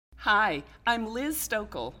Hi, I'm Liz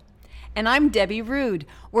Stokel. And I'm Debbie Rude.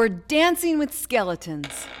 We're Dancing with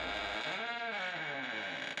Skeletons.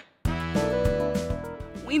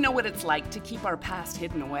 We know what it's like to keep our past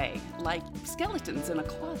hidden away, like skeletons in a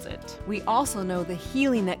closet. We also know the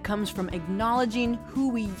healing that comes from acknowledging who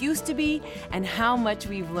we used to be and how much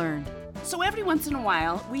we've learned. So every once in a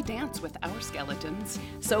while, we dance with our skeletons.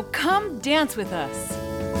 So come dance with us.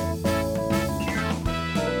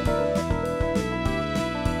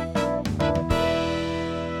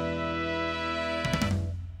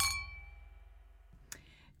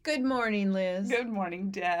 Good morning, Liz. Good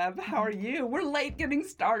morning, Deb. How are you? We're late getting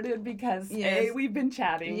started because Yes. A, we've been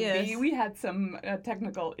chatting. Yes. B, we had some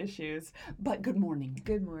technical issues. But good morning.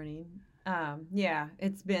 Good morning. Yeah,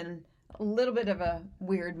 it's been a little bit of a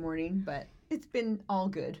weird morning, but it's been all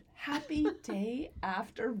good. Happy day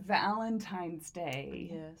after Valentine's Day.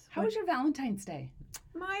 Yes. How was your Valentine's Day?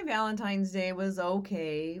 My Valentine's Day was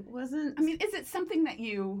okay. Wasn't... I mean, is it something that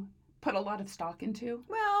you put a lot of stock into?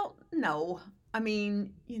 Well, no. I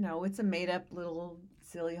mean, it's a made-up little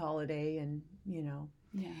silly holiday, and,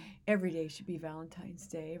 Yeah. every day should be Valentine's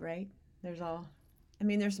Day, right? There's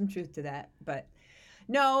some truth to that. But,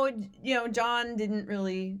 no, John didn't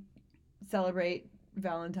really celebrate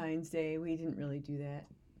Valentine's Day. We didn't really do that.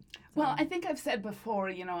 Well, I think I've said before,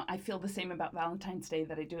 I feel the same about Valentine's Day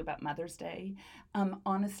that I do about Mother's Day.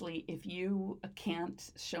 Honestly, if you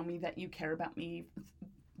can't show me that you care about me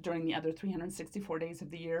during the other 364 days of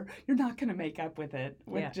the year, you're not going to make up with it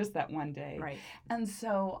with just that one day. Right. And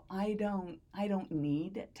so I don't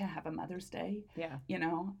need to have a Mother's Day. Yeah.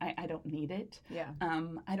 I don't need it. Yeah.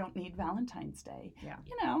 I don't need Valentine's Day. Yeah.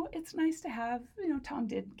 It's nice to have, Tom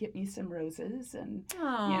did get me some roses, and,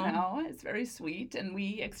 Aww. it's very sweet, and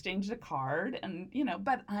we exchanged a card, and,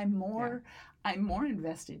 but I'm more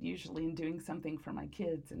invested usually in doing something for my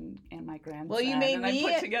kids and my grandson. Well, you made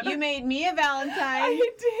me a Valentine.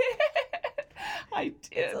 I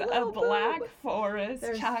did a Black Forest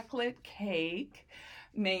chocolate cake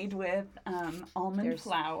made with almond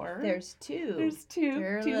flour. There's two.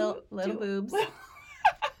 They're little boobs.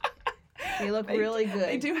 They look really good.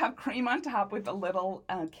 They do have cream on top with a little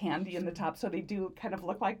candy in the top, so they do kind of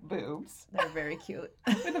look like boobs. They're very cute.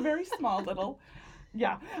 With a very small little,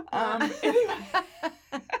 yeah. Anyway.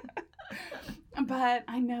 But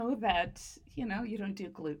I know that, you don't do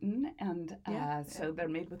gluten, and so they're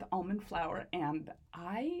made with almond flour, and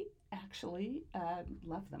I actually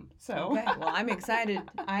love them. So okay, well, I'm excited.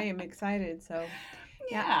 I am excited. So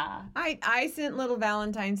yeah. I sent little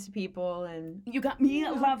Valentines to people, and you got me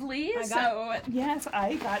lovely. Yes,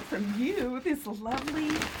 I got from you this lovely.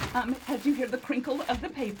 As you hear the crinkle of the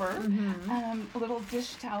paper, little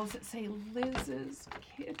dish towels that say Liz's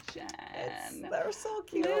Kitchen. They're so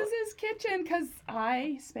cute. Liz's Kitchen, because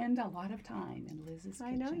I spend a lot of time in Liz's Kitchen.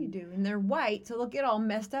 I know you do, and they're white, so they'll get all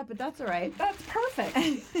messed up, but that's all right. That's perfect.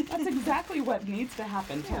 That's exactly what needs to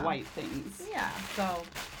happen to white things. Yeah.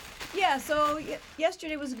 So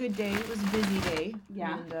yesterday was a good day. It was a busy day.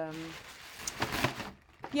 Yeah.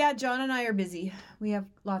 And, John and I are busy. We have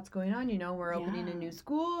lots going on. We're opening a new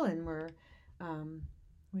school, and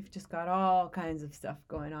we've just got all kinds of stuff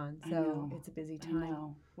going on. So it's a busy time. I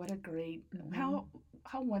know. What a great, how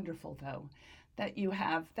wonderful, though, that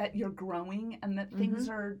you're growing, and that things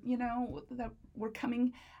are, that we're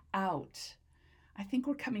coming out. I think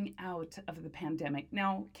we're coming out of the pandemic.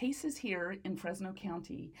 Now, cases here in Fresno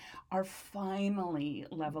County are finally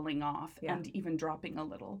leveling off and even dropping a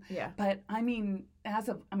little. Yeah. But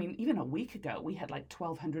even a week ago, we had like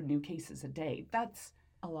 1,200 new cases a day. That's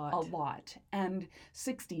a lot. And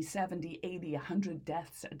 60, 70, 80, 100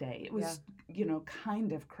 deaths a day. It was,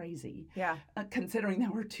 kind of crazy. Yeah. Considering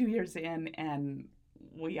that we're 2 years in, and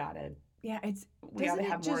we ought to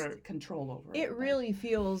have more control over it. It really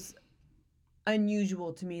feels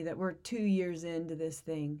unusual to me that we're 2 years into this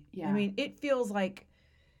thing. Yeah. I mean, it feels like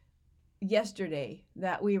yesterday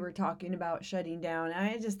that we were talking about shutting down. And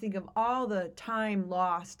I just think of all the time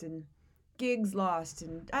lost and gigs lost,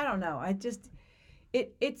 and I don't know.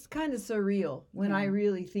 It's kind of surreal when I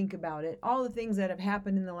really think about it. All the things that have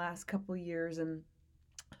happened in the last couple of years, and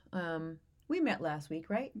we met last week,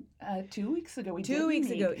 right? 2 weeks ago. We 2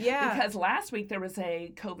 weeks ago, yeah. Because last week there was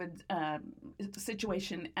a COVID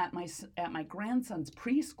situation at my grandson's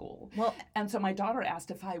preschool. Well, and so my daughter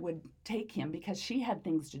asked if I would take him because she had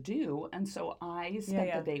things to do, and so I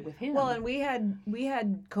spent the day with him. Well, and we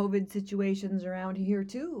had COVID situations around here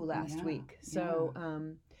too last week. So,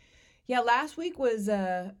 last week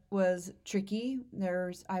was tricky.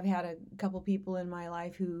 I've had a couple people in my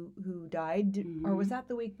life who died, or was that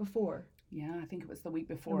the week before? Yeah, I think it was the week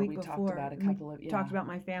before week we talked before, about a we couple of talked about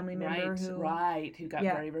my family member who got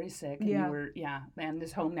Yeah. very, very sick, and Yeah. you were, and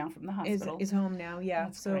is home now from the is hospital. is home now. Yeah.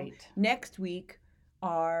 That's So great. next week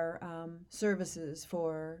are services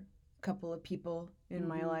for a couple of people in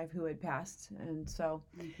my Mhm. life who had passed, and so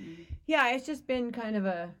Mhm. yeah, it's just been kind of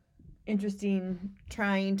a interesting,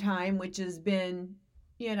 trying time, which has been,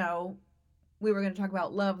 you know, we were going to talk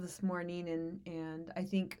about love this morning, and I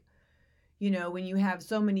think, when you have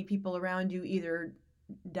so many people around you either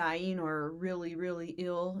dying or really, really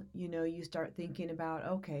ill, you start thinking about,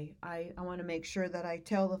 okay, I want to make sure that I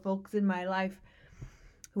tell the folks in my life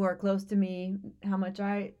who are close to me how much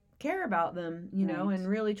I care about them, Right. and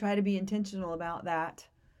really try to be intentional about that.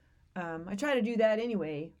 I try to do that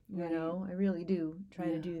anyway, Right. I really do try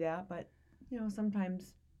to Yeah. do that, but,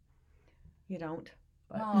 sometimes you don't.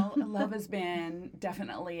 But Well, love has been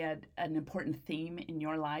definitely an important theme in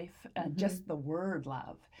your life. Just the word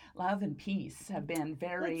love and peace have been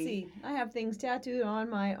very. let's see. I have things tattooed on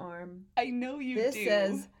my arm. I know you This do.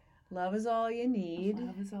 says, "Love is all you need."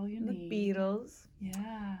 Love is all you The need. Beatles.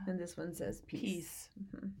 Yeah. And this one says peace. Peace.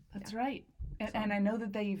 Mhm. That's right. So- And I know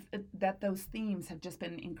that those themes have just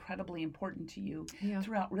been incredibly important to you Yeah.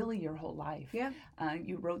 throughout really your whole life. Yeah.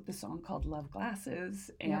 You wrote the song called Love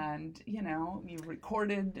Glasses, Yep. and you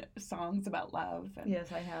recorded songs about love. And,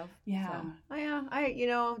 Yes, I have. Yeah.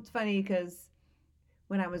 So, it's funny because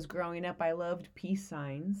when I was growing up, I loved peace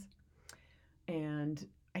signs, and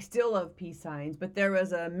I still love peace signs. But there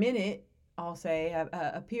was a minute, I'll say,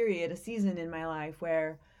 a period, a season in my life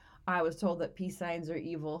where I was told that peace signs are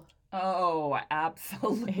evil. Oh,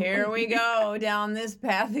 absolutely. Here we go down this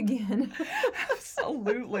path again.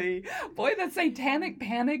 Absolutely. Boy, the satanic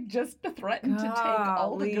panic just threatened to take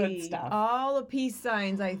all the good Golly, stuff. all the peace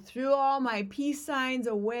signs. I threw all my peace signs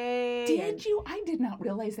away. Did you? I did not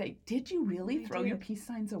realize that. Did you really I throw your did. peace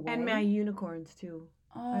signs away? And my unicorns, too.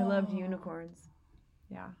 I loved Oh. unicorns.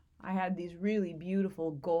 Yeah. I had these really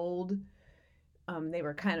beautiful gold, they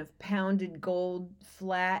were kind of pounded gold,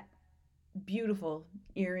 flat, beautiful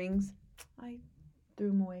earrings. I threw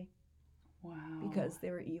them away Wow. because they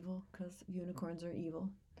were evil, because unicorns are evil.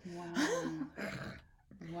 Wow.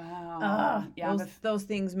 Wow. Yeah, those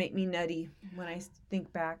things make me nutty when I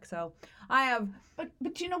think back. So I have.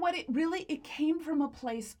 but you know what? It came from a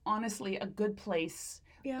place, honestly, a good place.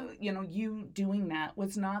 Yeah. You doing that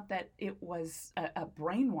was not that it was a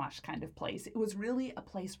brainwash kind of place. It was really a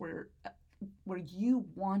place where you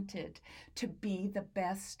wanted to be the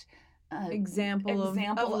best example of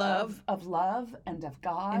love. of love and of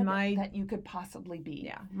God that you could possibly be.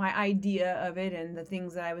 Yeah, my idea of it and the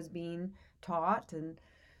things that I was being taught and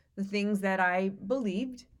the things that I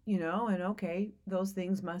believed, and okay, those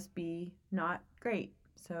things must be not great.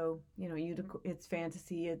 So, it's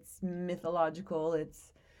fantasy, it's mythological,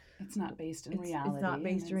 it's not based in reality. It's not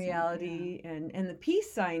based in reality. And the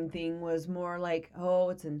peace sign thing was more like, oh,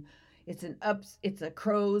 it's a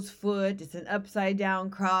crow's foot, it's an upside down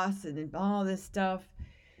cross and all this stuff.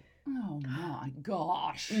 Oh my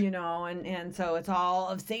gosh. And so it's all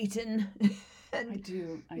of Satan. I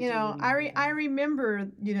do. I remember,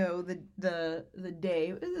 the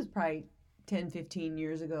day, this is probably 10, 15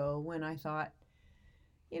 years ago, when I thought,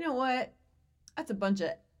 you know what? That's a bunch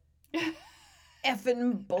of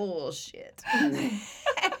effing bullshit.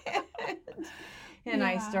 And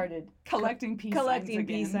I started collecting peace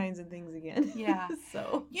signs and things again. Yeah.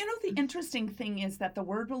 So the interesting thing is that the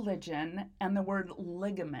word religion and the word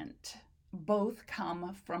ligament both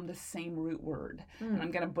come from the same root word. And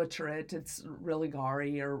I'm going to butcher it. It's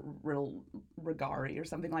religare or rigari or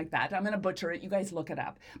something like that. I'm going to butcher it. You guys look it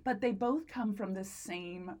up. But they both come from the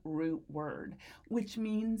same root word, which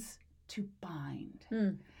means to bind.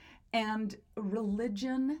 And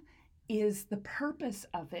religion is the purpose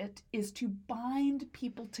of it is to bind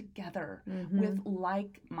people together with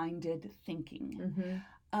like-minded thinking.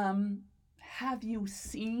 Have you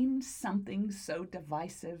seen something so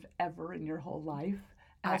divisive ever in your whole life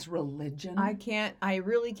as religion? I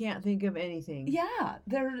really can't think of anything. Yeah,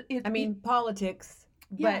 politics.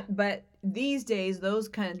 Yeah. But these days, those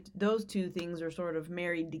two things are sort of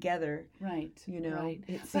married together. Right. Right.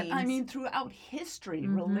 It but seems. throughout history,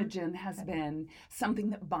 religion has been something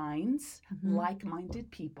that binds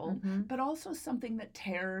like-minded people, but also something that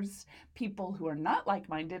tears people who are not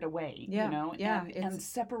like-minded away. And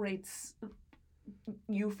separates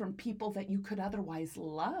you from people that you could otherwise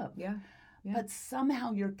love. Yeah. Yeah. But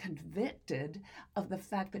somehow you're convicted of the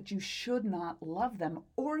fact that you should not love them,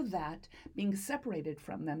 or that being separated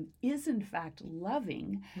from them is in fact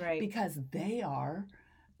loving, right? Because they are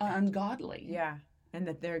ungodly. Yeah, and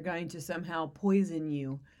that they're going to somehow poison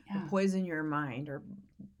you, or poison your mind, or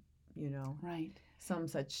Right. some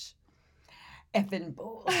such effing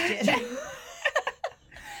bullshit.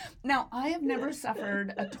 Now, I have never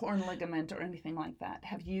suffered a torn ligament or anything like that.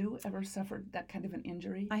 Have you ever suffered that kind of an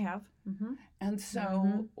injury? I have. Mm-hmm. And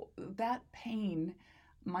so that pain,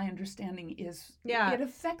 my understanding is, Yeah. it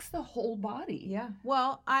affects the whole body. Yeah.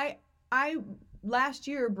 Well, I last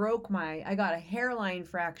year I got a hairline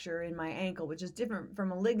fracture in my ankle, which is different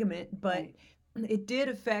from a ligament, but Right. it did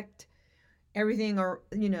affect everything, or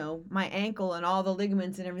my ankle and all the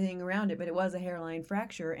ligaments and everything around it, but it was a hairline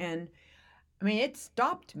fracture. And I mean, it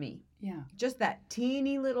stopped me. Yeah. Just that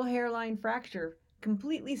teeny little hairline fracture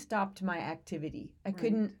completely stopped my activity. I Right.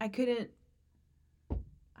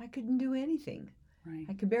 couldn't do anything. Right.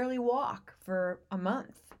 I could barely walk for a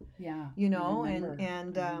month. Yeah. You know, I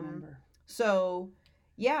and remember. so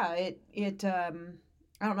yeah, it I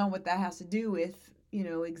don't know what that has to do with,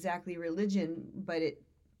 exactly religion, but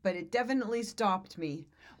it definitely stopped me.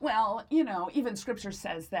 Well, even Scripture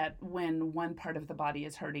says that when one part of the body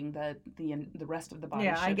is hurting, the rest of the body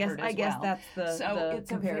should hurt as well. I guess that's the it's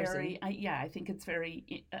comparison. I think it's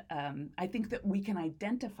very. I think that we can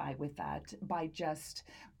identify with that by just,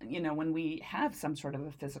 when we have some sort of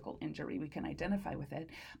a physical injury, we can identify with it.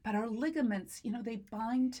 But our ligaments, they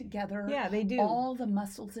bind together. Yeah, they do. All the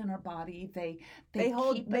muscles in our body, they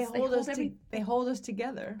hold us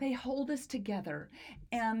together. They hold us together.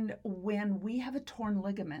 And when we have a torn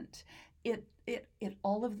ligament, it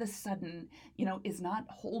all of a sudden, is not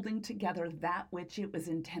holding together that which it was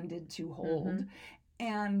intended to hold.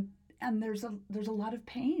 And there's a lot of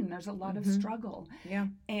pain, there's a lot of struggle. Yeah.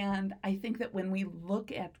 And I think that when we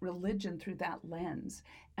look at religion through that lens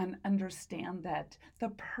and understand that the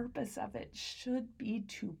purpose of it should be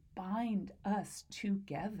to bind us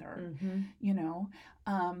together,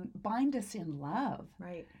 bind us in love.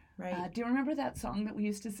 Right. Do you remember that song that we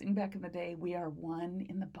used to sing back in the day? We are one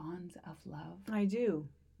in the bonds of love. I do.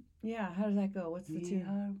 Yeah. How does that go? What's the tune? We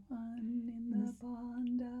are one in the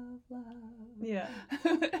bond of love. Yeah.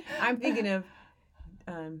 I'm thinking of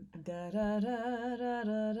da da da da da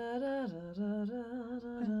da da da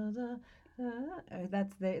da da.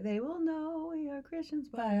 That's they will know we are Christians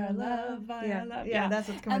by our love. Yeah, that's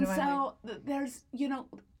what's coming to my mind. And so there's,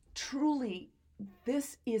 truly,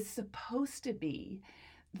 this is supposed to be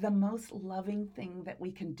the most loving thing that we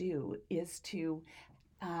can do, is to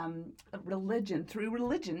through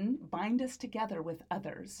religion, bind us together with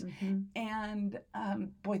others. And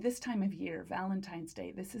boy, this time of year, Valentine's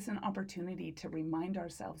Day, this is an opportunity to remind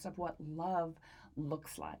ourselves of what love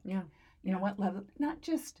looks like. Yeah. You know what love, not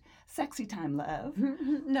just sexy time love.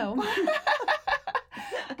 No.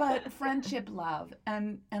 But friendship love,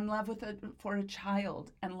 and love for a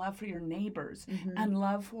child, and love for your neighbors, and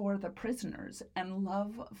love for the prisoners, and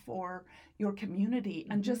love for your community,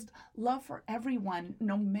 and just love for everyone,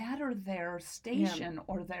 no matter their station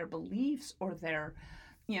or their beliefs or their,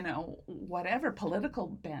 whatever political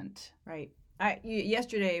bent. Right.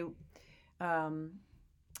 Yesterday, I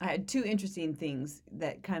had two interesting things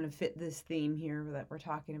that kind of fit this theme here that we're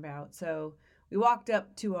talking about. So we walked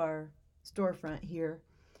up to our storefront here,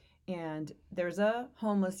 and there's a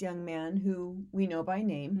homeless young man who we know by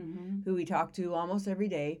name, who we talk to almost every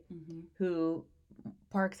day, who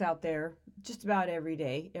parks out there just about every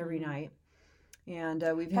day, every night. And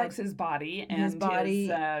we've parks his body and his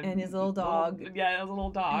little dog. His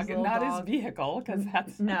little dog, and not his vehicle, because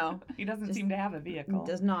that's no. He doesn't seem to have a vehicle.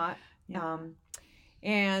 Does not. Yeah.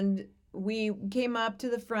 And we came up to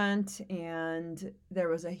the front, and there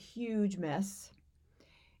was a huge mess.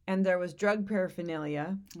 And there was drug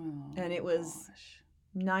paraphernalia, and it was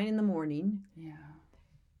 9 a.m. Yeah.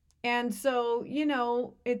 And so,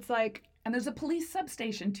 it's like, and there's a police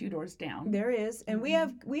substation 2 doors down. There is, and we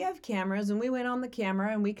have cameras, and we went on the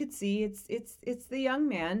camera, and we could see it's the young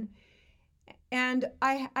man. And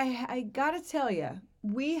I gotta tell you,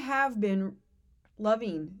 we have been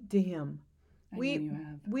loving to him. I know you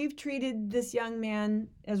have. We've treated this young man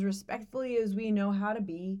as respectfully as we know how to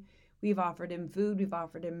be. We've offered him food. We've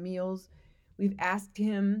offered him meals. We've asked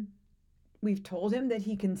him. We've told him that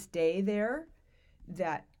he can stay there.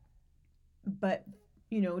 But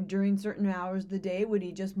during certain hours of the day, would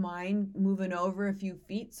he just mind moving over a few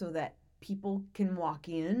feet so that people can walk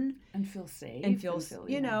in and feel safe and feel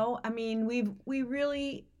I mean,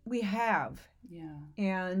 we have. Yeah.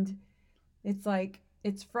 And it's like,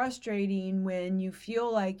 it's frustrating when you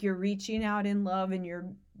feel like you're reaching out in love and you're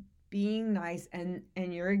being nice and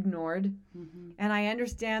you're ignored. And I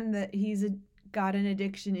understand that he's got an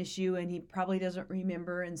addiction issue and he probably doesn't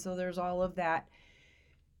remember, and so there's all of that.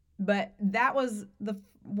 But that was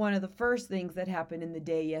one of the first things that happened in the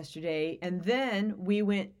day yesterday. And then we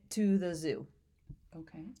went to the zoo.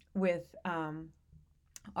 Okay. with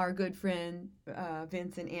our good friend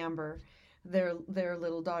Vince and Amber, their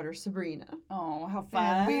little daughter Sabrina. Oh, how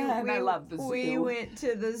And fun. I love the zoo. We went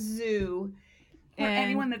to the zoo. For And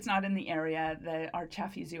anyone that's not in the area, our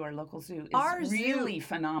Chaffee Zoo, our local zoo, Our is really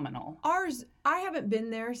phenomenal. I haven't been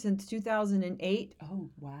there since 2008. Oh,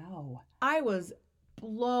 wow. I was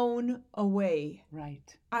blown away. Right.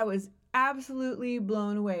 I was absolutely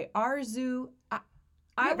blown away. Our zoo, We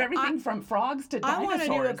have everything from frogs to dinosaurs. I want to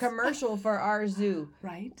do a commercial for our zoo.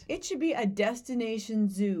 Right. It should be a destination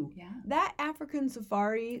zoo. Yeah. That African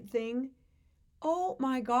safari thing, oh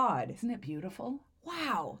my God. Isn't it beautiful?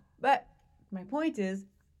 Wow. But my point is, I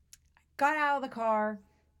got out of the car,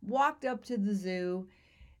 walked up to the zoo,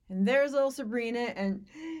 and there's little Sabrina and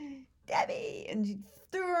Debbie, and she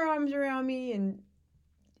threw her arms around me, and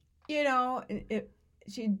she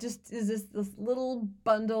just is this little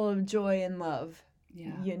bundle of joy and love.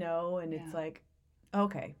 Yeah. And it's like,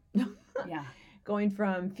 okay. Yeah. Going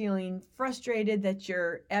from feeling frustrated that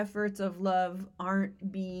your efforts of love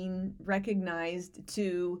aren't being recognized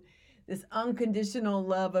to this unconditional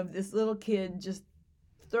love of this little kid just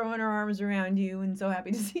throwing her arms around you and so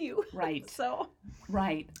happy to see you. Right. So.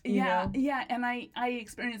 Right. Yeah. Yeah. And I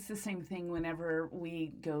experience the same thing whenever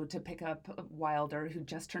we go to pick up Wilder, who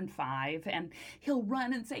just turned 5, and he'll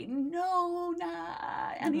run and say,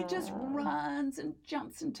 Nona. And he just runs and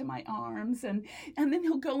jumps into my arms. And then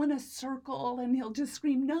he'll go in a circle and he'll just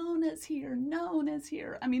scream, Nona's here. Nona's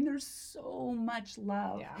here. I mean, there's so much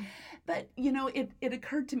love. Yeah. But, it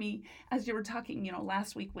occurred to me as you were talking,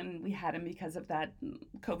 last week when we had him because of that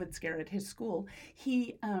COVID scare at his school,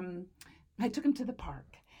 I took him to the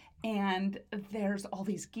park, and there's all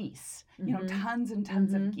these geese, tons and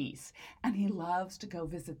tons of geese, and he loves to go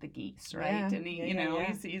visit the geese, right? Yeah. And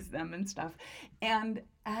he sees them and stuff. And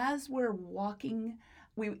as we're walking,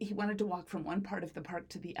 he wanted to walk from one part of the park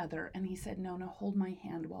to the other, and he said, Nona, hold my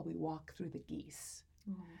hand while we walk through the geese.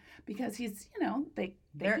 Because he's,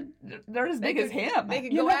 they're as big as him. They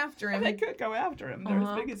could go after him. They could go after him. They're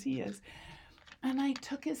as big as he is. And I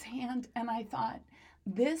took his hand and I thought,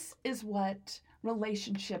 this is what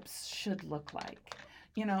relationships should look like.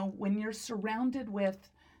 When you're surrounded with,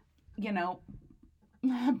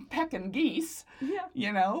 pecking geese,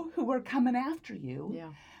 who are coming after you,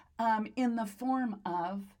 in the form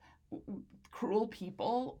of cruel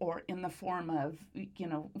people or in the form of,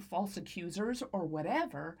 false accusers or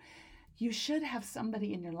whatever, you should have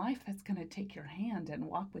somebody in your life that's going to take your hand and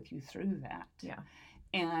walk with you through that. Yeah.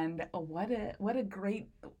 And what a great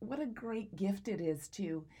gift it is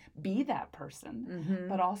to be that person,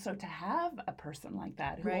 but also to have a person like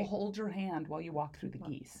that who will hold your hand while you walk through the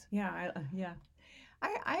geese. Yeah,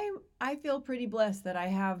 I feel pretty blessed that I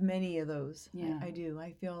have many of those. Yeah, I do.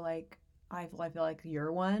 I feel like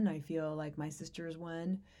you're one. I feel like my sister's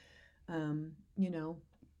one. And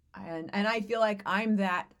I feel like I'm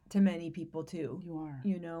that to many people too. You are.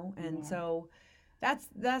 And so.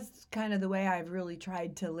 That's kind of the way I've really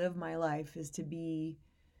tried to live my life is to be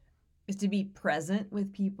present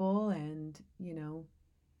with people and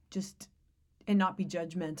just and not be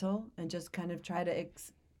judgmental and just kind of try to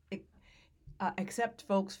accept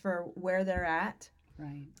folks for where they're at.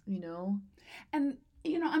 Right. And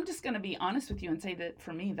I'm just going to be honest with you and say that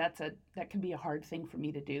for me, that can be a hard thing for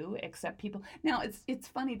me to do, accept people. Now, it's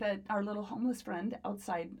funny that our little homeless friend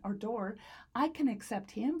outside our door, I can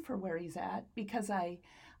accept him for where he's at because I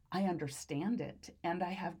understand it and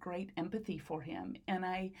I have great empathy for him and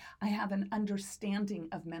I have an understanding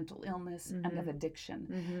of mental illness and of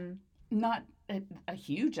addiction. Not a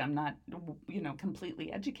huge, I'm not,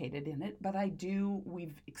 completely educated in it, but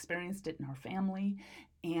we've experienced it in our family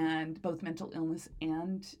and both mental illness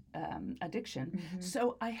and addiction.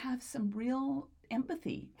 So I have some real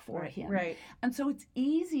empathy for him. Right. And so it's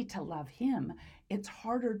easy to love him. It's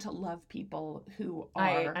harder to love people who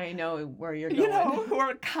are, I know where you're going. Who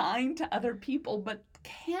are kind to other people, but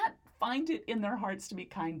can't find it in their hearts to be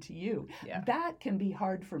kind to you. Yeah. That can be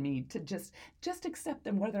hard for me to just accept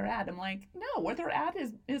them where they're at. I'm like, no, where they're at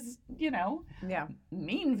is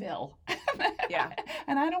Meanville. Yeah.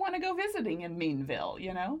 And I don't want to go visiting in Meanville,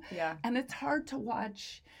 Yeah. And it's hard to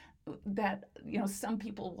watch that, some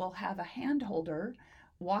people will have a hand holder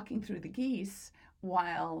walking through the geese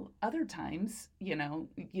while other times,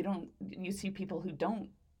 you see people who don't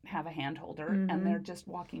have a hand holder and they're just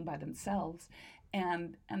walking by themselves.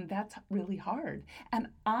 And that's really hard. And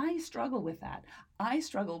I struggle with that. I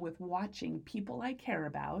struggle with watching people I care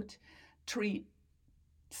about treat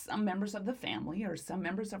some members of the family or some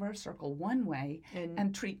members of our circle one way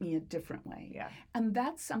and treat me a different way. Yeah. And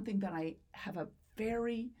that's something that I have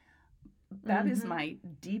that is my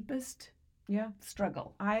deepest Yeah.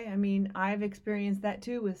 struggle. I mean, I've experienced that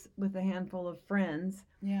too with a handful of friends.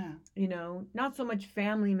 Yeah. You know, not so much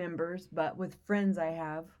family members, but with friends I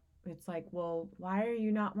have. It's like, well, why are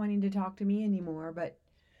you not wanting to talk to me anymore? But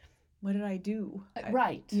what did I do?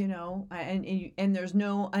 Right. You know, and there's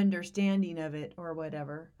no understanding of it or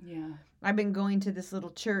whatever. Yeah. I've been going to this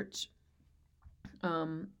little church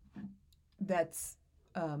that's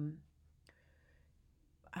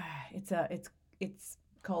it's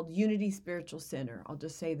called Unity Spiritual Center. I'll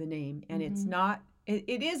just say the name, and it's not.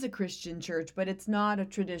 It is a Christian church, but it's not a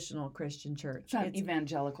traditional Christian church. It's not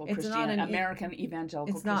evangelical it's Christianity, not American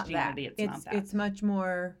evangelical it's not Christianity. that. It's not that. It's much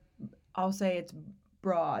more. I'll say it's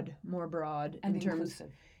more broad And in terms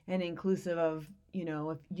inclusive. and inclusive of, you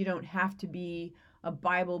know, if you don't have to be a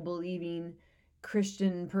Bible believing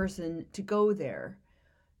Christian person to go there.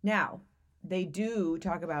 Now, they do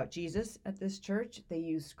talk about Jesus at this church. They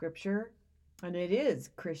use scripture, and it is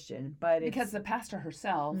Christian, but because the pastor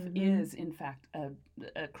herself is in fact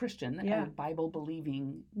a Christian, a Bible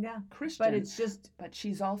believing Christian. But it's just, but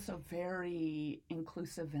she's also very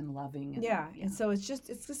inclusive and loving. And, and so it's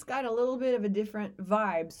just got a little bit of a different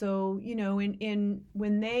vibe. So, you know, in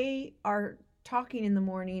when they are talking in the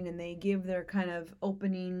morning and they give their kind of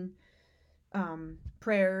opening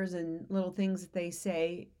prayers and little things that they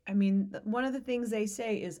say. I mean, one of the things they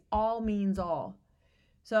say is all means all.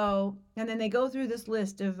 So, and then they go through this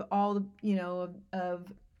list of all the, you know,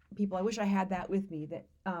 of people. I wish I had that with me. That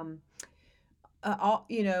all,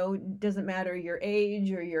 you know, doesn't matter your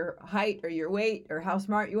age or your height or your weight or how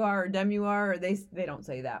smart you are or dumb you are. Or they don't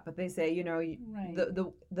say that, but they say, you know,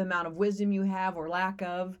 the amount of wisdom you have or lack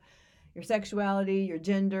of, your sexuality, your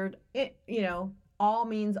gender. It, you know, all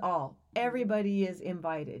means all. Everybody is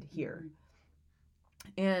invited here.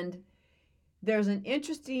 And there's an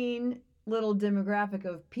interesting little demographic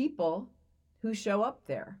of people who show up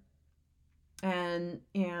there. And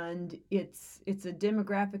it's a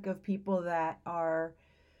demographic of people that are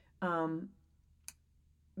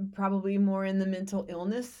probably more in the mental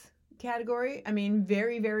illness category. I mean,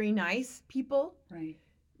 very, very nice people. Right.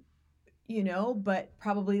 You know, but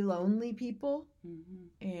probably lonely people.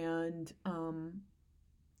 And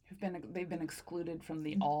they've been excluded from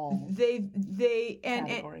the all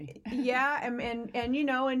category. And you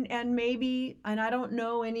know, and maybe, and I don't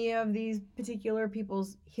know any of these particular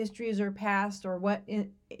people's histories or past or what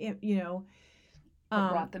you know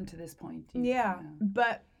what brought them to this point.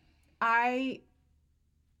 But I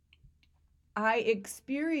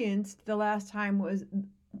experienced the last time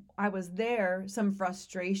I was there some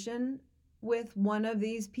frustration with one of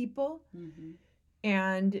these people.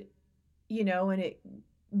 And you know, and it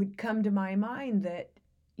would come to my mind that,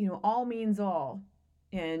 you know, all means all.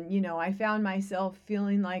 And, you know, I found myself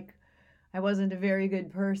feeling like I wasn't a very good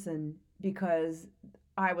person because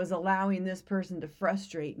I was allowing this person to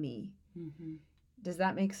frustrate me. Does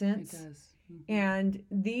that make sense? It does. And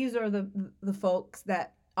these are the folks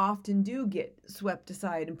that often do get swept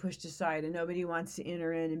aside and pushed aside, and nobody wants to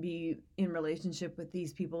enter in and be in relationship with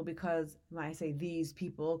these people because, when I say these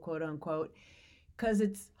people, quote unquote, because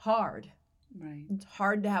it's hard. Right. It's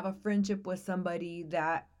hard to have a friendship with somebody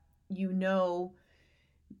that, you know,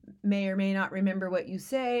 may or may not remember what you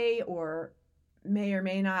say or may or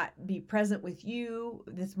may not be present with you.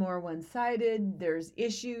 That's more one-sided. There's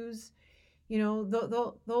issues. You know,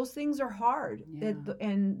 those things are hard. Yeah.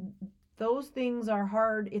 And those things are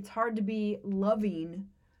hard. It's hard to be loving,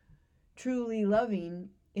 truly loving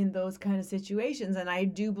in those kind of situations. And I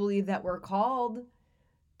do believe that we're called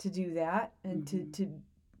to do that and to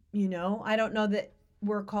you know, I don't know that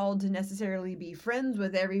we're called to necessarily be friends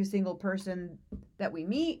with every single person that we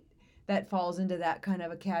meet that falls into that kind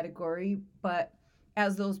of a category. But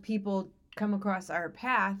as those people come across our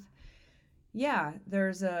path,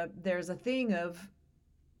 there's a thing of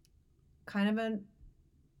kind of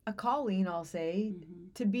a calling, I'll say,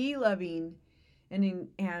 to be loving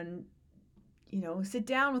and you know, sit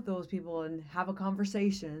down with those people and have a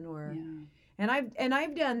conversation and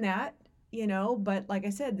I've done that. You know, but like I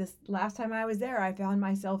said, this last time I was there, I found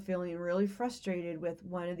myself feeling really frustrated with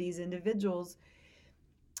one of these individuals,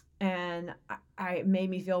 and it made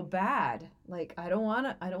me feel bad. Like I don't want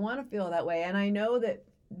to feel that way, and I know that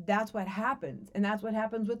that's what happens, and that's what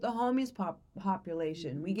happens with the homeless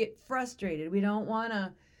population. We get frustrated. We don't want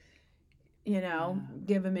to, you know,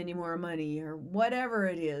 give them any more money or whatever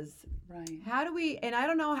it is. Right. How do we, and I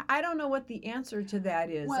don't know what the answer to that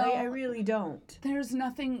is. Well, I really don't. There's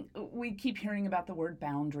nothing, we keep hearing about the word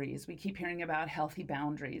boundaries. We keep hearing about healthy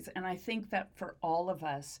boundaries. And I think that for all of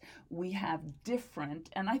us, we have different,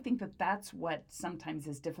 and I think that that's what sometimes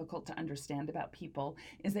is difficult to understand about people,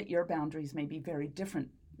 is that your boundaries may be very different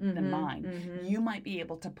than Mhm, mine. mhm. You might be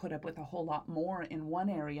able to put up with a whole lot more in one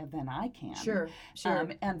area than I can. Sure, sure.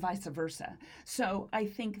 And vice versa. So I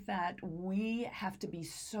think that we have to be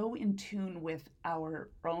so in tune with our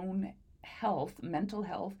own health, mental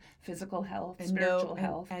health, physical health, And spiritual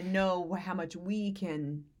health. and know how much we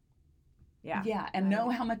can. Yeah. Yeah, and know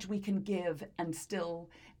how much we can give and still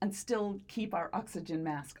keep our oxygen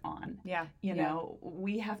mask on. Yeah. You know,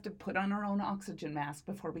 we have to put on our own oxygen mask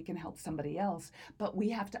before we can help somebody else, but we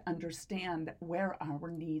have to understand where our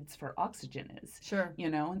needs for oxygen is. Sure. You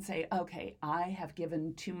know, and say, okay, I have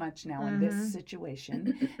given too much now in this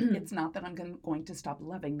situation. It's not that I'm going to stop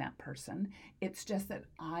loving that person. It's just that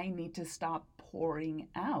I need to stop pouring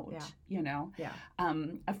out, you know. Yeah.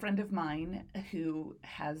 A friend of mine who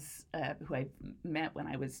I met when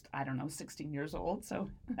I was, 16 years old. So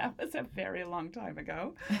that was a very long time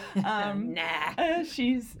ago.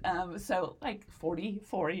 She's so like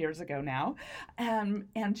 44 years ago now.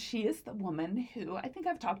 And she is the woman who, I think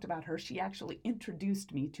I've talked about her. She actually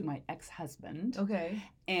introduced me to my ex-husband. Okay.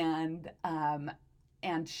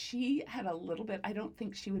 And she had a little bit, I don't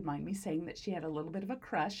think she would mind me saying that she had a little bit of a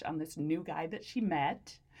crush on this new guy that she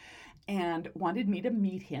met and wanted me to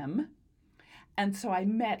meet him. And so I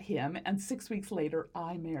met him, and 6 weeks later,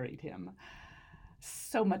 I married him.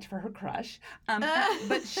 So much for her crush.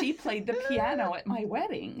 But she played the piano at my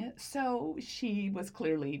wedding, so she was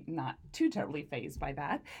clearly not too terribly fazed by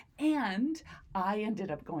that. And I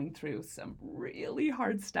ended up going through some really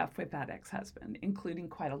hard stuff with that ex-husband, including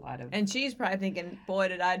quite a lot of... And she's probably thinking, boy,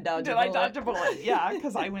 did I dodge a bullet. Did I dodge a bullet? Yeah,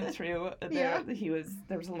 because I went through... There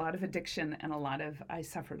was a lot of addiction and I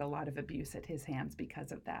suffered a lot of abuse at his hands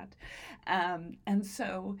because of that. And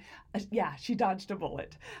so, she dodged a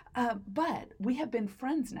bullet. But we have been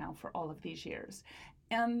friends now for all of these years.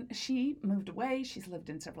 And she moved away. She's lived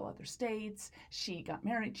in several other states. She got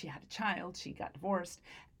married. She had a child. She got divorced.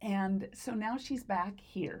 And so now she's back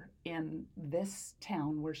here in this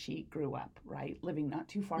town where she grew up, right? Living not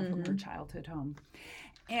too far from her childhood home.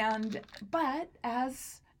 But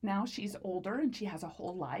as now she's older and she has a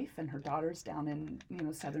whole life, and her daughter's down in,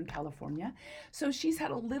 Southern California. So she's had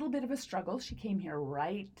a little bit of a struggle. She came here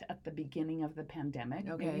right at the beginning of the pandemic,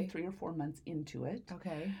 maybe 3 or 4 months into it.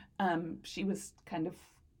 Okay. She was kind of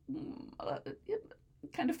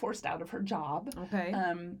forced out of her job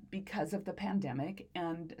because of the pandemic,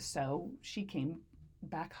 and so she came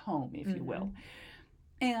back home, if you will.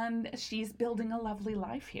 And she's building a lovely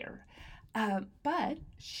life here. But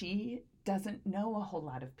she doesn't know a whole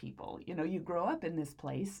lot of people. You know, you grow up in this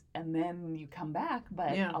place and then you come back,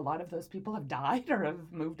 but a lot of those people have died or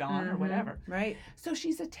have moved on or whatever. Right. So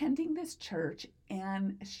she's attending this church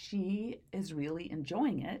and she is really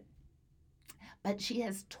enjoying it. But she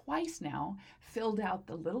has twice now filled out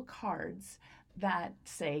the little cards that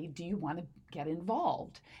say, do you want to get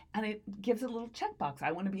involved? And it gives a little checkbox.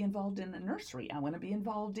 I want to be involved in the nursery. I want to be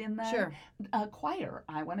involved in the choir.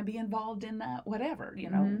 I want to be involved in the whatever,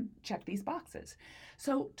 check these boxes.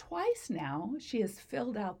 So twice now she has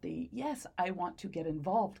filled out the, yes, I want to get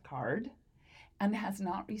involved card, and has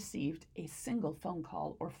not received a single phone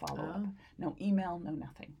call or follow-up. No email, no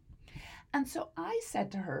nothing. And so I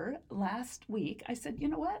said to her last week, I said, you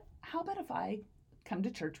know what? How about if I come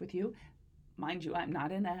to church with you? Mind you, I'm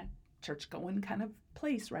not in a church-going kind of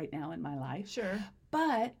place right now in my life. Sure.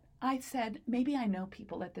 But I said, maybe I know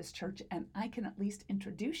people at this church and I can at least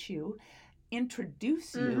introduce you, and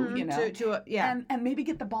maybe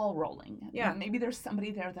get the ball rolling. Yeah. And maybe there's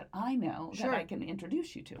somebody there that I know that I can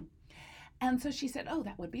introduce you to. And so she said, oh,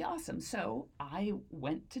 that would be awesome. So I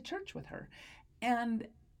went to church with her. And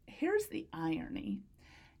here's the irony.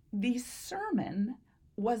 The sermon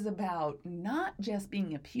was about not just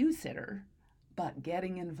being a pew sitter, but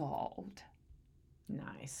getting involved.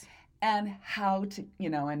 Nice. And how to,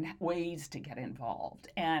 and ways to get involved.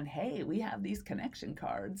 And hey, we have these connection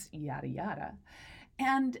cards, yada, yada.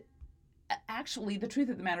 And actually, the truth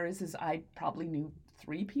of the matter is I probably knew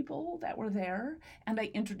 3 people that were there, and I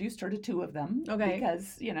introduced her to 2 of them. Okay.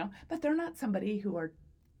 Because, but they're not somebody who are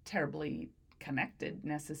terribly connected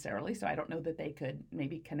necessarily, so I don't know that they could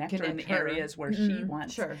maybe connect her in the areas where she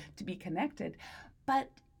wants to be connected. But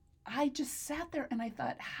I just sat there and I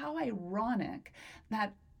thought, how ironic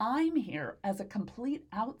that I'm here as a complete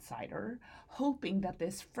outsider, hoping that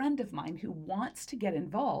this friend of mine who wants to get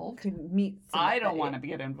involved could meet somebody. I don't want to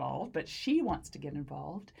get involved, but she wants to get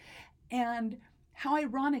involved. And how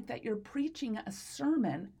ironic that you're preaching a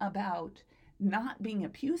sermon about not being a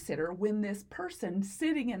pew sitter when this person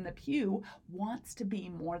sitting in the pew wants to be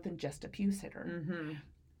more than just a pew sitter.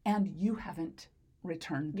 And you haven't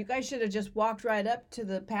returned. You guys should have just walked right up to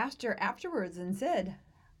the pastor afterwards and said,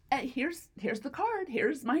 here's the card.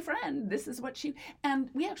 Here's my friend. This is what she. And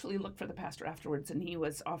we actually looked for the pastor afterwards, and he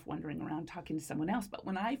was off wandering around talking to someone else. But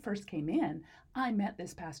when I first came in, I met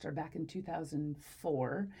this pastor back in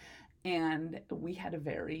 2004. And we had a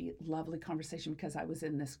very lovely conversation because I was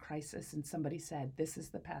in this crisis, and somebody said, "This is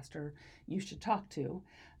the pastor you should talk to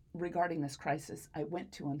regarding this crisis." I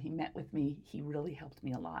went to him. He met with me. He really helped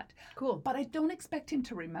me a lot. Cool. But I don't expect him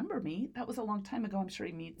to remember me. That was a long time ago. I'm sure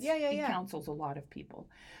he meets, he counsels a lot of people.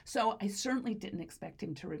 So I certainly didn't expect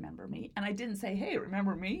him to remember me. And I didn't say, "Hey,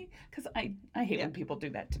 remember me?" Because I hate when people do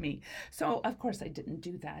that to me. So, of course, I didn't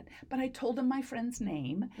do that. But I told him my friend's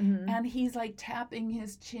name, and he's like tapping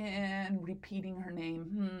his chin, repeating her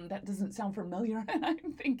name. That doesn't sound familiar. And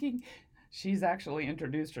I'm thinking, she's actually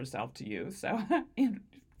introduced herself to you. So,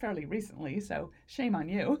 fairly recently, so shame on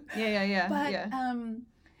you.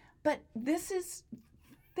 But this is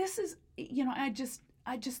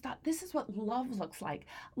I just thought this is what love looks like.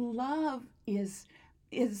 Love is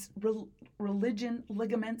religion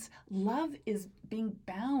ligaments. Love is being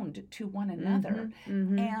bound to one another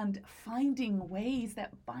and finding ways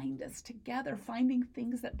that bind us together, finding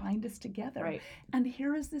things that bind us together. Right. And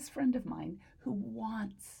here is this friend of mine who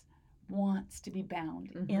wants to be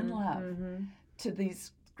bound in love to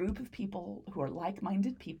these group of people who are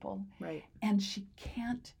like-minded people, right? And she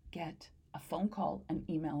can't get a phone call, an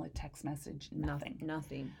email, a text message,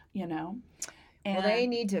 nothing. You know, and well, they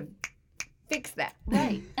need to fix that,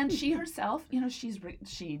 right? And she herself,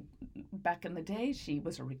 she back in the day, she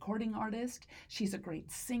was a recording artist. She's a great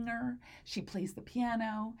singer. She plays the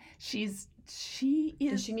piano. She is.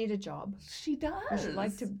 Does she need a job? She does. Would she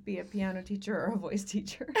like to be a piano teacher or a voice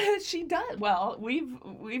teacher? She does. Well,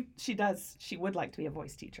 she does. She would like to be a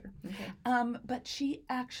voice teacher. Okay. But she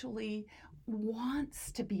actually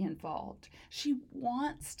wants to be involved. She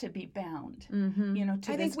wants to be bound,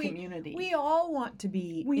 to this community. We all want to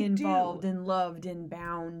be involved and loved and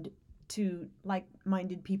bound to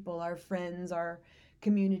like-minded people, our friends, our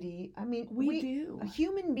community. I mean, we do.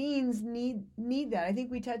 Human beings need that. I think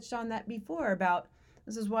we touched on that before about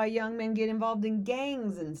this is why young men get involved in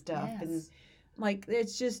gangs and stuff. Yes. And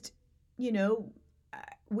it's just,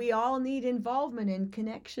 we all need involvement and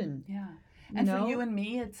connection. Yeah. And for you and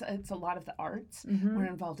me, it's a lot of the arts. We're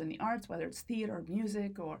involved in the arts, whether it's theater,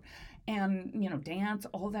 music, and dance,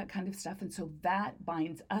 all that kind of stuff. And so that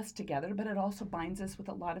binds us together, but it also binds us with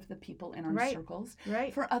a lot of the people in our circles.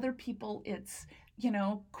 Right. For other people, it's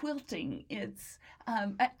quilting. It's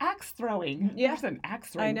axe throwing. Yeah. There's an axe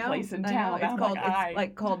throwing place in town.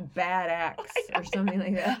 It's called Bad Axe or something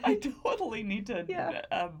like that. I totally need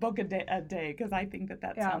to book a day because I think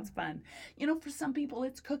that sounds fun. For some people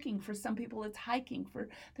it's cooking. For some people it's hiking.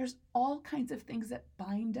 There's all kinds of things that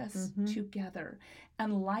bind us together.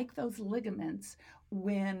 And like those ligaments,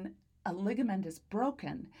 when a ligament is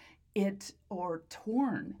broken, or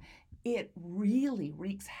torn, it really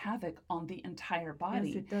wreaks havoc on the entire body.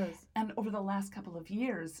 Yes, it does. And over the last couple of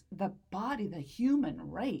years, the human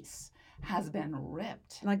race has been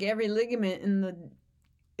ripped. Like every ligament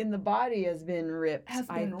in the body has been ripped.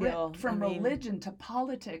 From religion to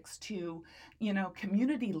politics to,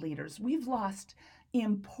 community leaders. We've lost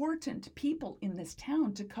important people in this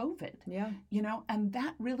town to COVID. Yeah. And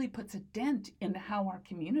that really puts a dent in how our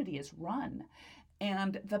community is run.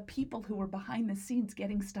 And the people who were behind the scenes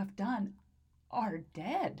getting stuff done are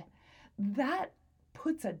dead. That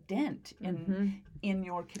puts a dent in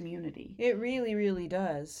your community. It really, really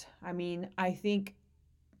does. I mean, I think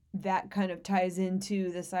that kind of ties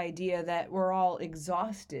into this idea that we're all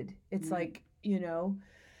exhausted. It's like,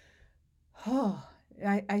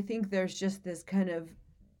 I think there's just this kind of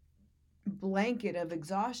blanket of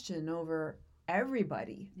exhaustion over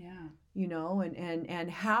everybody. Yeah.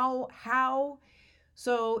 And how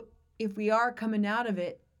so if we are coming out of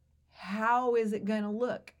it, how is it going to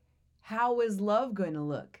look? How is love going to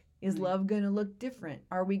look? Is love going to look different?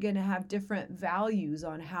 Are we going to have different values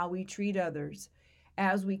on how we treat others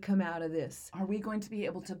as we come out of this? Are we going to be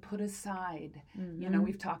able to put aside,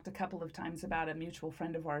 we've talked a couple of times about a mutual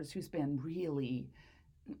friend of ours who's been really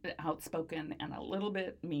outspoken and a little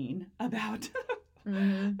bit mean about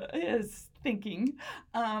his thinking.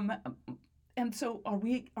 And so are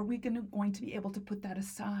we going to be able to put that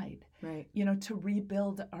aside? Right. To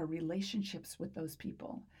rebuild our relationships with those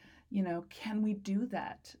people? Can we do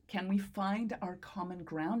that? Can we find our common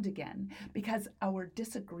ground again? Because our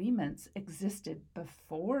disagreements existed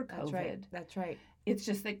before COVID. That's right. It's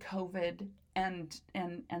just that COVID and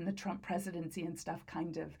the Trump presidency and stuff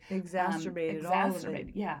kind of exacerbated all of it.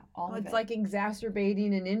 Yeah, all of it. It's like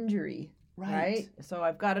exacerbating an injury, right? So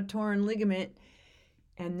I've got a torn ligament,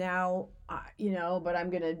 and now, but I'm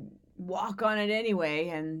going to walk on it anyway,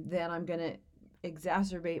 and then I'm going to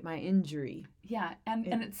exacerbate my injury. Yeah, and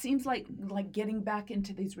it seems like getting back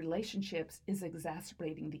into these relationships is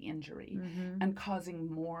exacerbating the injury and causing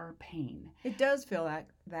more pain. It does feel like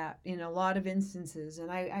that in a lot of instances. And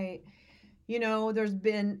I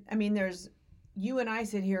there's you and I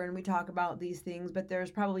sit here and we talk about these things, but there's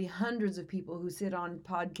probably hundreds of people who sit on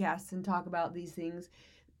podcasts and talk about these things.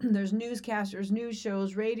 There's newscasters, news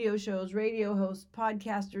shows, radio hosts,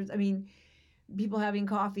 podcasters. I mean, people having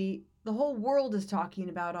coffee. The whole world is talking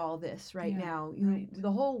about all this right now. Right.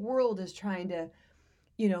 The whole world is trying to,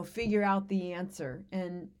 figure out the answer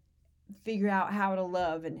and figure out how to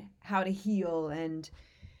love and how to heal and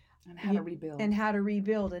how to rebuild. And how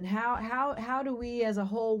do we as a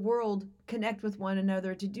whole world connect with one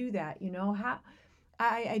another to do that?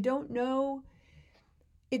 I don't know.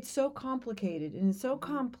 It's so complicated and it's so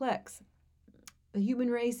complex. The human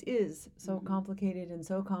race is so complicated and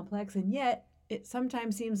so complex, and yet it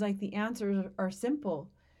sometimes seems like the answers are simple,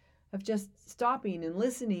 of just stopping and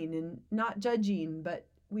listening and not judging, but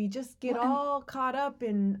we just get all caught up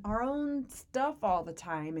in our own stuff all the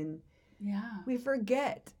time, and we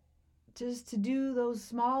forget just to do those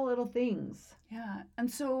small little things. Yeah, and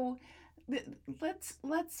so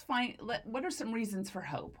let's find what are some reasons for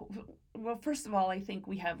hope. Well, first of all, I think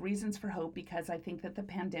we have reasons for hope because I think that the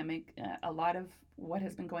pandemic, a lot of what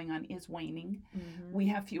has been going on is waning. We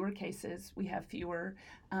have fewer cases, we have fewer,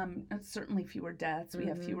 certainly fewer deaths, we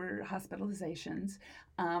have fewer hospitalizations.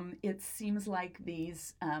 It seems like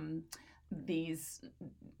these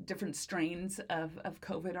different strains of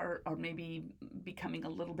COVID are maybe becoming a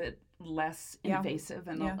little bit less invasive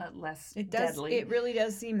and less deadly. It really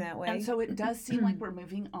does seem that way. And so it does seem like we're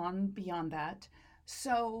moving on beyond that.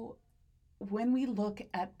 So when we look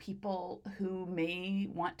at people who may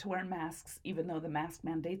want to wear masks, even though the mask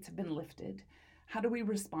mandates have been lifted, how do we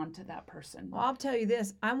respond to that person? Well, I'll tell you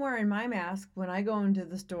this. I'm wearing my mask when I go into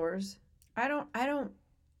the stores. I don't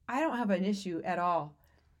have an issue at all.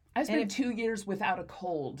 I spent 2 years without a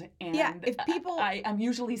cold, and if people, I'm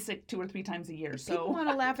usually sick 2 or 3 times a year, so people want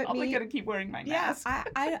to laugh at I'm me. Gonna keep wearing my mask.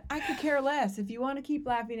 Yeah, I could care less if you want to keep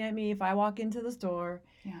laughing at me if I walk into the store.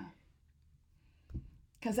 Yeah.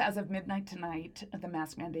 Because as of midnight tonight, the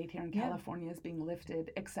mask mandate here in California is being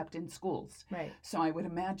lifted, except in schools. Right. So I would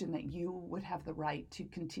imagine that you would have the right to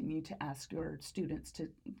continue to ask your students to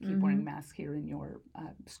keep wearing masks here in your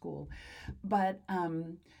school, but.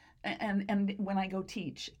 And when I go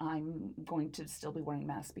teach, I'm going to still be wearing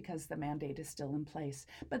masks because the mandate is still in place.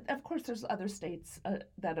 But of course, there's other states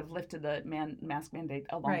that have lifted the mask mandate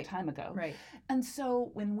a long time ago. Right. And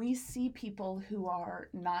so when we see people who are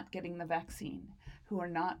not getting the vaccine, who are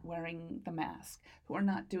not wearing the mask, who are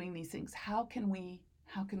not doing these things, how can we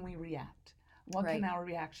react? What can our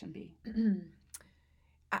reaction be?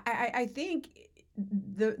 I think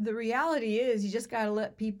the reality is you just got to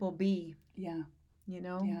let people be. Yeah.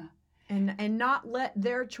 Yeah. And not let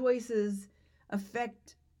their choices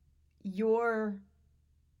affect your,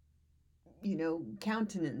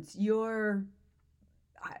 countenance, your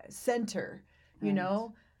center,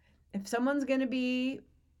 if someone's going to be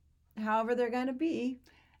however they're going to be.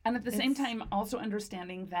 And at the same time, also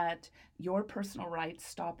understanding that your personal rights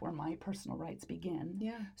stop where my personal rights begin.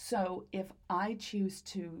 Yeah. So if I choose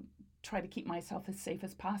to try to keep myself as safe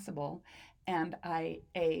as possible, and I,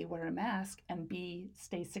 A, wear a mask, and B,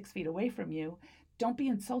 stay 6 feet away from you, don't be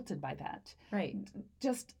insulted by that. Right.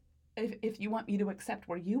 Just, if you want me to accept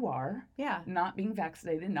where you are, not being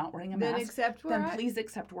vaccinated, not wearing a mask, then please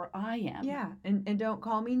accept where I am. Yeah, and don't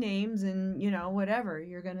call me names and, whatever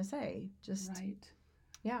you're going to say. Just, right.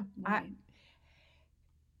 Yeah. Right.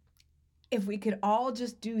 If we could all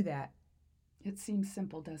just do that. It seems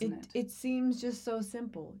simple, doesn't it? It seems just so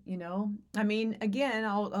simple, I mean, again,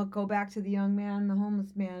 I'll go back to the young man, the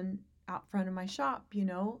homeless man out front of my shop,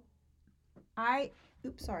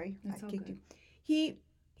 oops, sorry, I kicked you.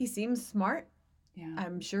 He seems smart. Yeah.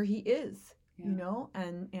 I'm sure he is,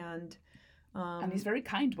 and he's very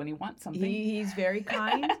kind when he wants something. He's very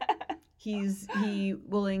kind. He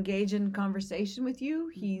will engage in conversation with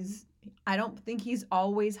you. I don't think he's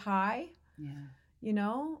always high. Yeah.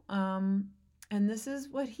 And this is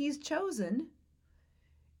what he's chosen.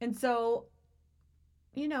 And so,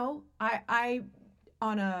 I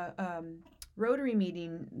on a Rotary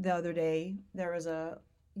meeting the other day, there was a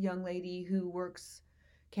young lady who works,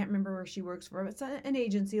 can't remember where she works for, but it's an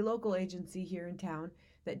agency, a local agency here in town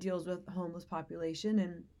that deals with the homeless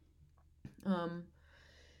population. And,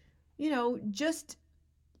 just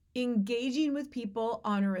engaging with people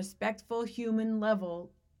on a respectful human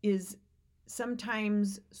level is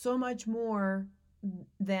sometimes so much more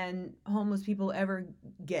than homeless people ever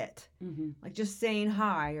get. Mm-hmm. Like just saying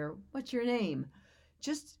hi or what's your name?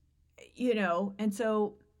 Just, you know, and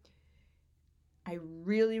so I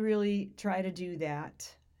really, really try to do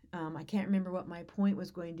that. I can't remember what my point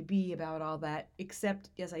was going to be about all that, except,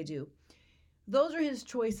 yes, I do. Those are his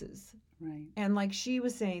choices. Right. And like she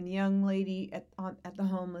was saying, the young lady at the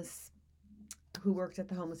homeless, who works at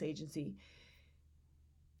the homeless agency,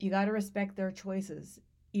 you got to respect their choices.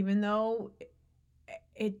 Even though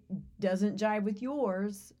it doesn't jive with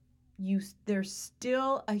yours, there's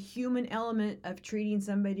still a human element of treating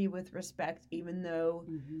somebody with respect, even though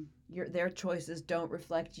their choices don't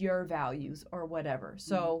reflect your values or whatever.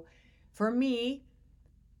 So for me,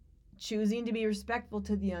 choosing to be respectful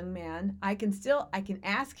to the young man, I can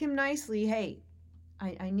ask him nicely, hey,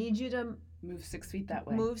 I need you to move 6 feet that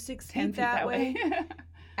way. move 6 10 feet that way. way.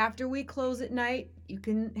 After we close at night, you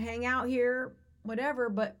can hang out here, whatever,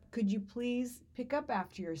 but could you please pick up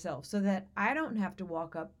after yourself so that I don't have to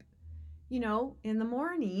walk up, you know, in the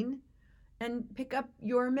morning and pick up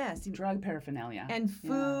your mess. Drug paraphernalia. And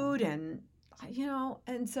food and, you know,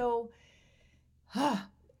 and so,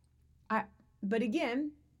 but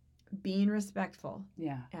again, being respectful.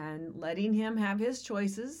 Yeah. And letting him have his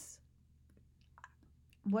choices.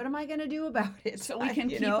 What am I going to do about it? So we can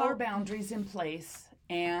keep our boundaries in place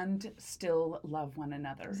and still love one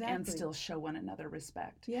another and still show one another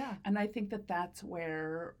respect. Yeah. And I think that that's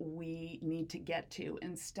where we need to get to,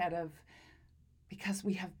 instead of, because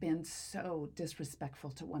we have been so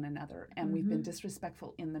disrespectful to one another, and we've been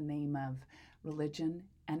disrespectful in the name of religion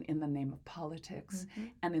and in the name of politics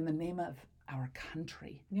and in the name of our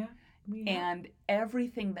country. Yeah. And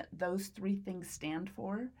everything that those three things stand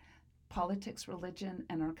for, politics, religion,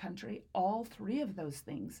 and our country, all three of those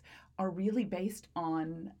things are really based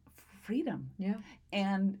on freedom. Yeah.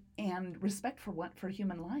 And respect for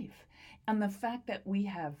human life. And the fact that we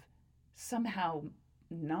have somehow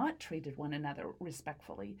not treated one another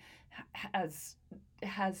respectfully has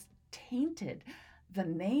tainted the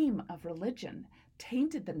name of religion,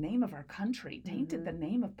 tainted the name of our country, tainted the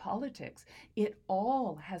name of politics. It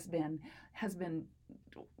all has been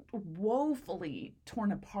woefully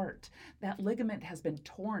torn apart. That ligament has been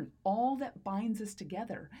torn. All that binds us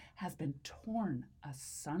together has been torn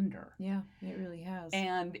asunder. Yeah, it really has.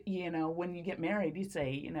 And, you know, when you get married, you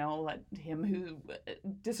say, you know, let him who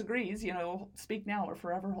disagrees, you know, speak now or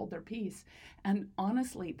forever hold their peace. And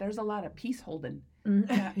honestly, there's a lot of peace holding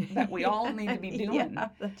that we all need to be doing. Yeah,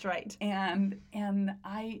 that's right. And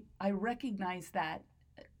I recognize that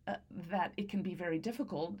it can be very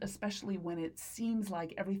difficult, especially when it seems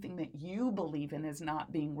like everything that you believe in is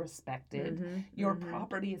not being respected. Your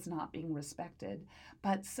property is not being respected.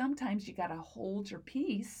 But sometimes you got to hold your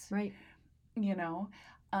peace. Right. You know?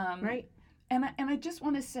 Right. And I just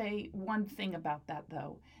want to say one thing about that,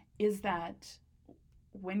 though, is that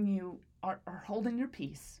when you are holding your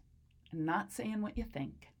peace and not saying what you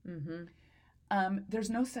think, there's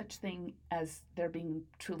no such thing as there being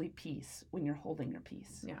truly peace when you're holding your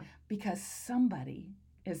peace. Yeah. Because somebody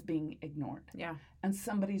is being ignored. Yeah. And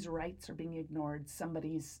somebody's rights are being ignored.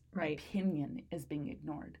 Somebody's opinion is being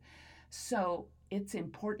ignored. So it's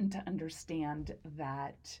important to understand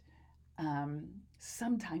that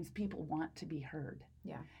sometimes people want to be heard.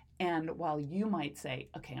 Yeah. And while you might say,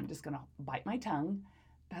 okay, I'm just going to bite my tongue,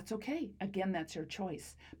 that's okay. Again, that's your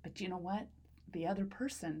choice. But you know what? The other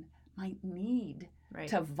person might need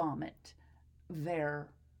to vomit their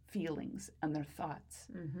feelings and their thoughts.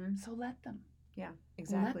 So let them. Yeah,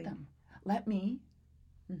 exactly. Let them. Let me.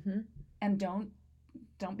 And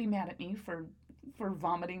don't be mad at me for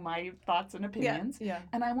vomiting my thoughts and opinions. Yeah.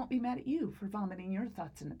 And I won't be mad at you for vomiting your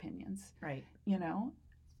thoughts and opinions. Right. You know?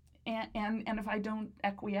 And if I don't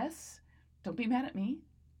acquiesce, don't be mad at me.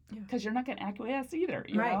 Because you're not going to acquiesce either,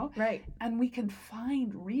 you know? Right. And we can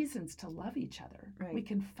find reasons to love each other. Right. We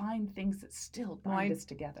can find things that still bind us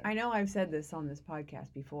together. I know I've said this on this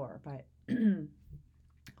podcast before, but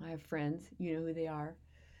I have friends, you know who they are,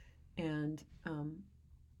 and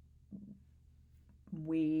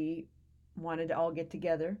we wanted to all get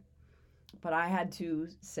together, but I had to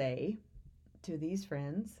say to these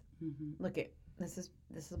friends, look, this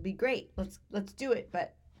will be great. Let's do it,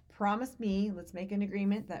 but promise me, let's make an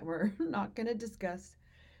agreement that we're not going to discuss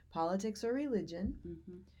politics or religion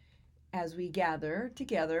as we gather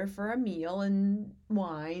together for a meal and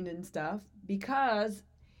wine and stuff, because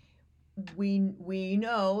we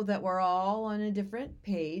know that we're all on a different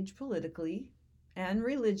page politically and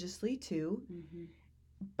religiously too.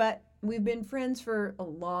 But we've been friends for a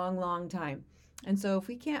long, long time. And so if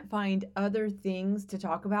we can't find other things to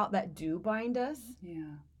talk about that do bind us,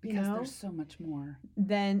 Because know, there's so much more.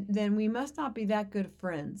 then we must not be that good of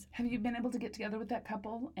friends. Have you been able to get together with that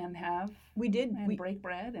couple and We did. and break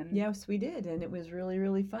bread? And Yes, we did. And it was really,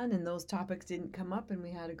 really fun. And those topics didn't come up, and we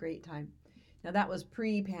had a great time. Now, that was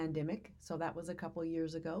pre-pandemic, so that was a couple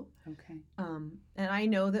years ago. Okay. And I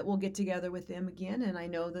know that we'll get together with them again, and I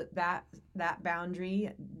know that boundary,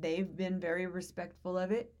 they've been very respectful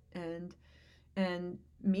of it, and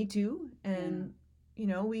me too. And you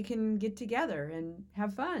know, we can get together and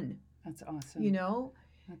have fun. That's awesome. You know,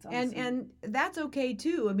 that's awesome. And that's okay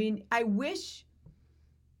too. I mean, I wish,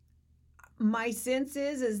 my sense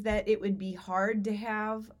is that it would be hard to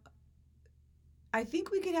have. I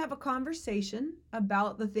think we could have a conversation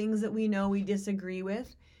about the things that we know we disagree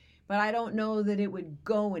with, but I don't know that it would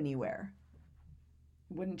go anywhere.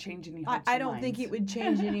 Wouldn't change any hearts I or don't minds. think it would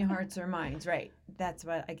change any hearts or minds. Right. That's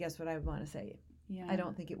what I guess what I want to say. Yeah. I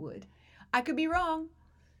don't think it would. I could be wrong,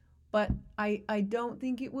 but I don't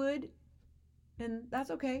think it would, and that's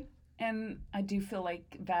okay. And I do feel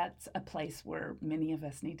like that's a place where many of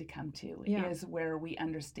us need to come to, Yeah. is where we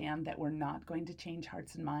understand that we're not going to change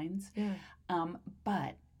hearts and minds. Yeah.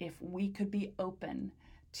 But if we could be open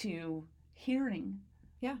to hearing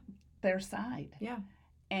Yeah. their side. Yeah.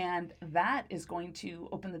 And that is going to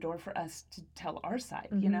open the door for us to tell our side,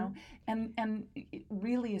 you know? And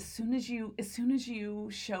really, as soon as you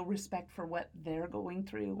show respect for what they're going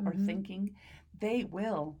through or thinking,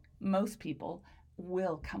 most people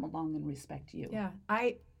will come along and respect you. Yeah.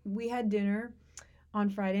 We had dinner on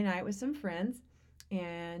Friday night with some friends,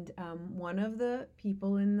 and one of the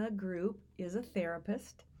people in the group is a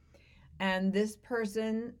therapist, and this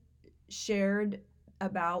person shared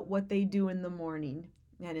about what they do in the morning.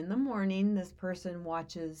 And in the morning, this person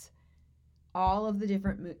watches all of the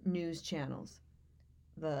different news channels,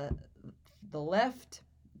 the left,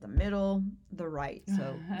 the middle, the right.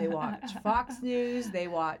 So they watch Fox News, they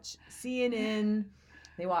watch CNN,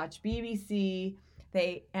 they watch BBC,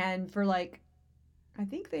 and for like, I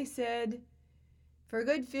think they said for a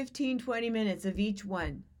good 15, 20 minutes of each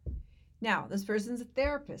one. Now, this person's a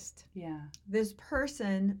therapist. Yeah. This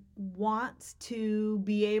person wants to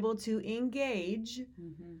be able to engage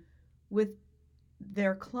with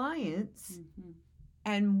their clients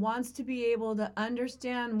and wants to be able to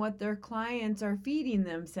understand what their clients are feeding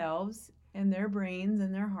themselves and their brains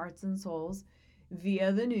and their hearts and souls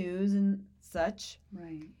via the news and such.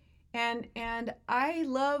 Right. And I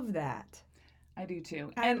love that. I do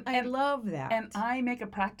too. And I love that. And I make a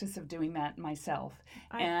practice of doing that myself.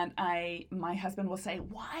 My husband will say,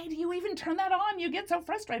 "Why do you even turn that on? You get so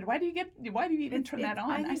frustrated. Why do you even turn that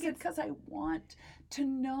on?" I said, "Because I want to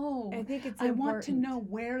know. I think it's I important. want to know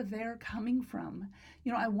where they're coming from.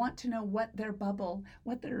 You know, I want to know what their bubble,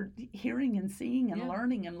 what they're hearing and seeing and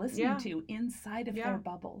learning and listening to inside of their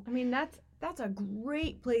bubble." I mean, that's a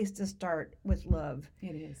great place to start with love.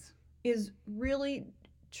 It is. Is really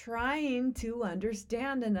trying to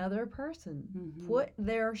understand another person. Put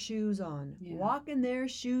their shoes on. Walk in their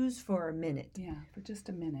shoes for a minute. Yeah, for just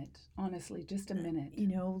a minute. Honestly, just a minute. You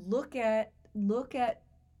know, look at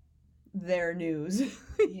their news.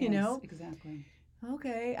 You know? Exactly.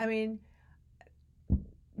 Okay. I mean,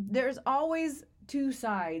 there's always two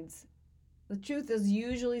sides. The truth is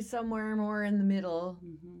usually somewhere more in the middle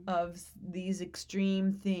of these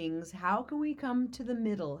extreme things. How can we come to the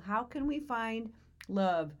middle? How can we find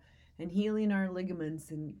love and healing our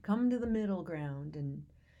ligaments and come to the middle ground? And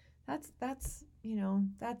that's you know,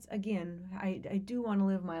 that's, again, I do want to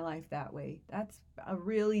live my life that way. That's a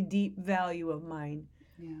really deep value of mine.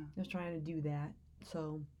 Yeah. Just trying to do that.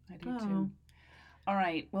 So I do too. All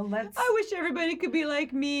right. Well, I wish everybody could be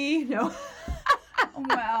like me. No.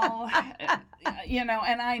 Well, you know,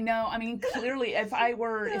 and I know, I mean, clearly if I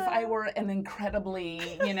were an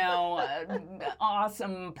incredibly, you know,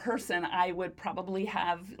 awesome person, I would probably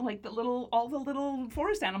have like all the little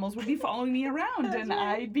forest animals would be following me around. That's and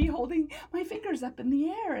right. I'd be holding my fingers up in the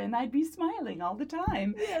air and I'd be smiling all the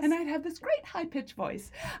time. Yes. And I'd have this great high-pitched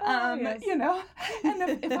voice. Yes. You know,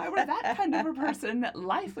 and if I were that kind of a person,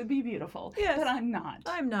 life would be beautiful. Yes. But I'm not.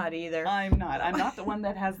 I'm not either. I'm not the one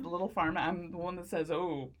that has the little farm. I'm the one that says,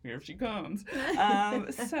 "Oh, here she comes."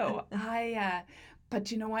 So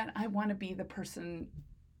but you know what? I want to be the person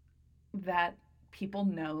that people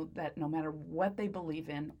know that no matter what they believe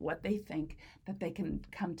in, what they think, that they can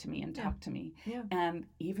come to me and talk to me. Yeah. And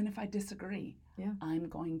even if I disagree, I'm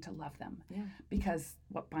going to love them. Yeah. Because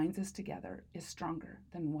what binds us together is stronger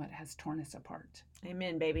than what has torn us apart.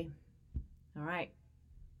 Amen, baby. All right.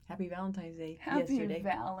 Happy Valentine's Day. Happy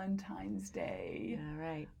Valentine's Day. All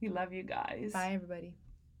right. We love you guys. Bye, everybody.